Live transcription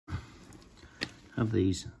have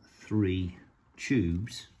these 3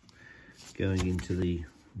 tubes going into the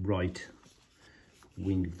right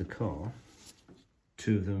wing of the car.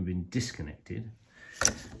 2 of them have been disconnected.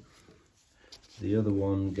 The other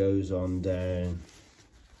one goes on down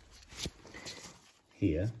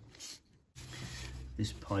here.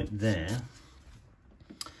 This pipe there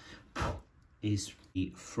is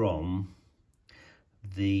from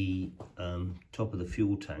the top of the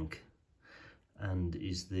fuel tank and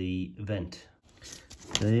is the vent.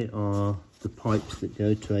 They are the pipes that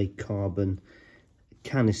go to a carbon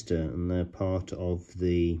canister, and they're part of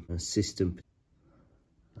the system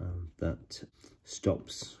that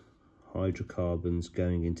stops hydrocarbons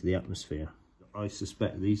going into the atmosphere. I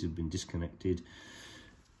suspect these have been disconnected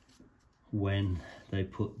when they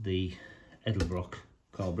put the Edelbrock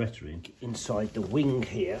carburettor in. Inside the wing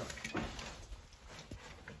here,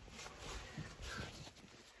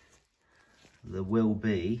 there will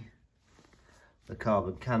be the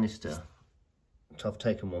carbon canister. So I've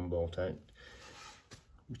taken 1 bolt out,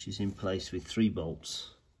 which is in place with 3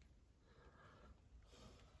 bolts,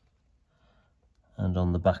 and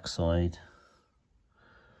on the back side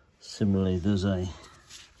similarly there's a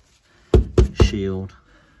shield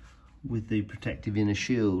with the protective inner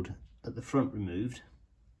shield at the front removed.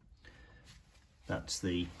 That's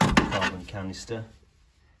the carbon canister.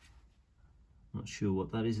 Not sure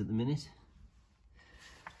what that is at the minute,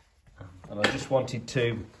 and I just wanted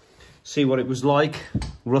to see what it was like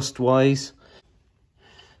rust wise.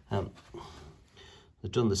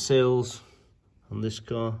 They've done the seals on this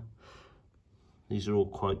car. These are all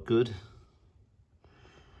quite good.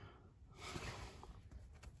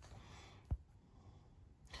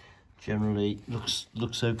 Generally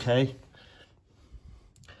looks okay.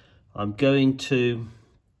 I'm going to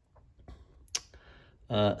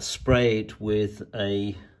spray it with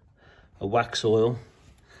a wax oil.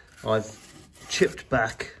 I've chipped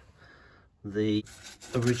back the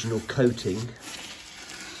original coating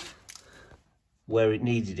where it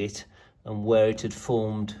needed it and where it had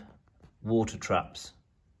formed water traps.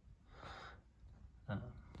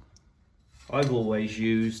 I've always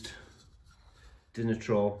used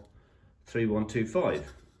Dinitrol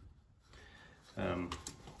 3125.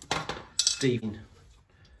 Steve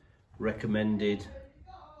recommended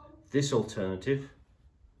this alternative,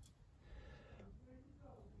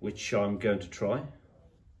 which I'm going to try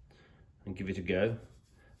and give it a go.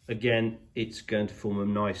 Again, it's going to form a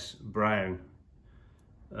nice brown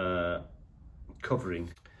covering.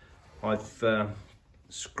 I've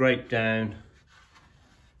scraped down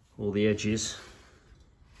all the edges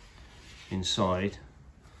inside,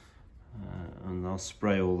 and I'll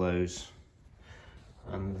spray all those.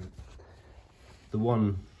 And the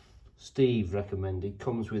one Steve recommended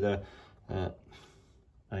comes with a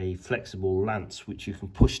flexible lance which you can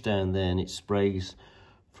push down there, and it sprays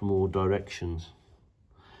from all directions.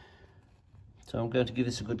 So I'm going to give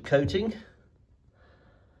this a good coating.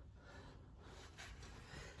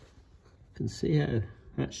 You can see how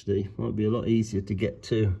actually it might be a lot easier to get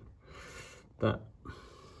to that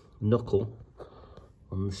knuckle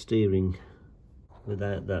on the steering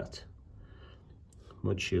without that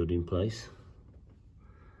mud shield in place.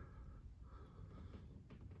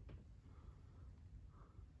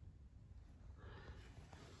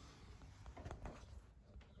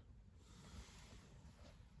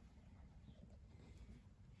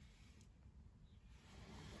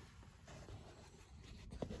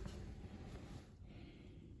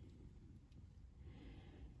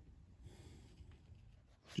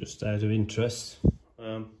 Just out of interest,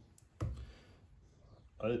 I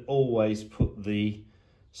always put the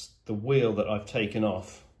wheel that I've taken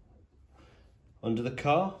off under the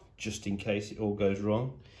car, just in case it all goes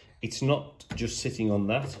wrong. It's not just sitting on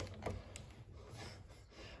that.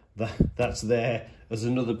 That's there as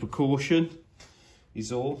another precaution,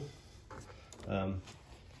 is all.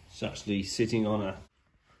 It's actually sitting on a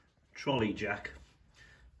trolley jack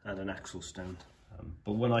and an axle stand.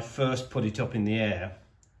 But when I first put it up in the air,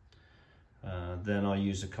 then I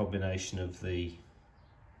use a combination of the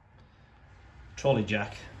trolley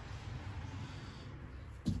jack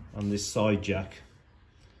and this side jack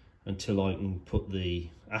until I can put the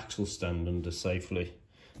axle stand under safely.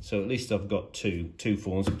 So at least I've got two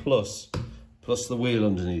forms plus the wheel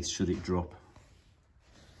underneath should it drop.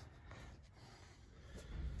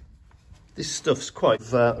 This stuff's quite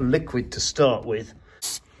liquid to start with.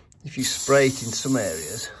 If you spray it in some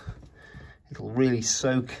areas, it'll really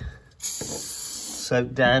soak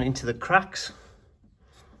down into the cracks.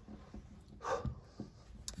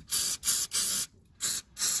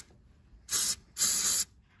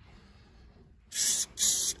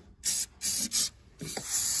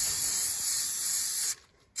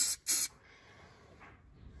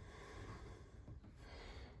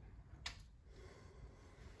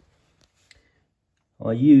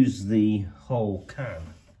 I use the whole can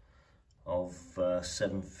of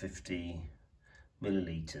 750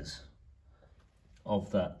 millilitres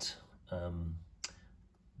of that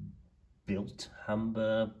built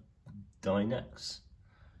Hamburg Dynex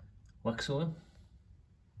wax oil.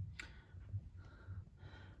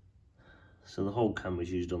 So the whole can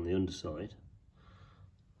was used on the underside.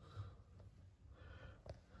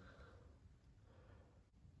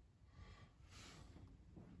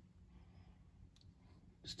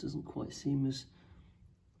 This doesn't quite seem as,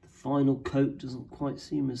 the final coat doesn't quite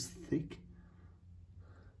seem as thick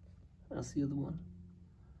as the other one,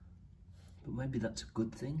 but maybe that's a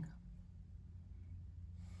good thing.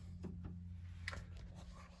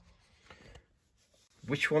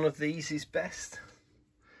 Which one of these is best?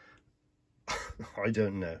 I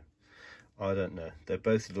don't know. They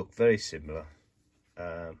both look very similar.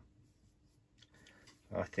 I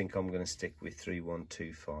think I'm going to stick with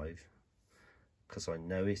 3125 because I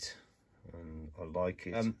know it and I like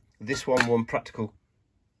it. This one won Practical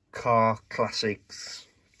Car Classics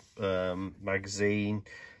magazine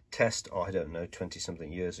test, I don't know, 20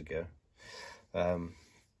 something years ago.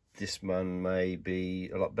 This one may be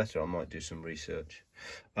a lot better. I might do some research.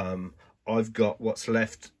 I've got what's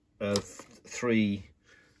left of 3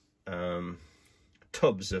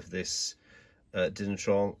 tubs of this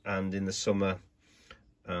Dinatrol, and in the summer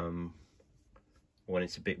when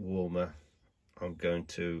it's a bit warmer I'm going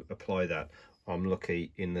to apply that. I'm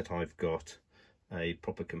lucky in that I've got a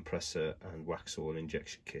proper compressor and wax oil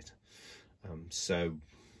injection kit, so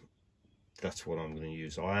that's what I'm going to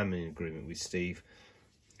use. I am in agreement with Steve.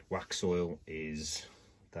 Wax oil is,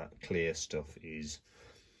 that clear stuff is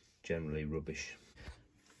generally rubbish.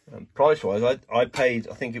 Price wise, I paid,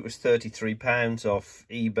 I think it was £33 off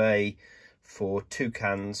eBay for 2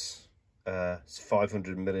 cans. It's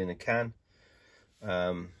 500 ml in a can.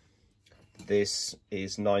 This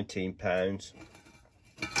is £19.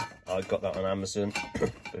 I got that on Amazon,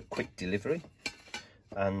 a quick delivery,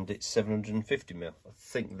 and it's 750 ml. I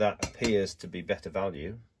think that appears to be better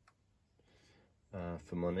value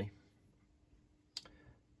for money.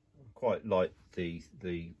 I quite like the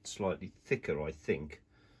slightly thicker, I think,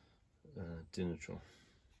 Dinatrol.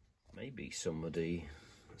 Maybe somebody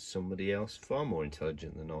else far more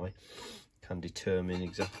intelligent than I can determine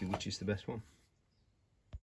exactly which is the best one.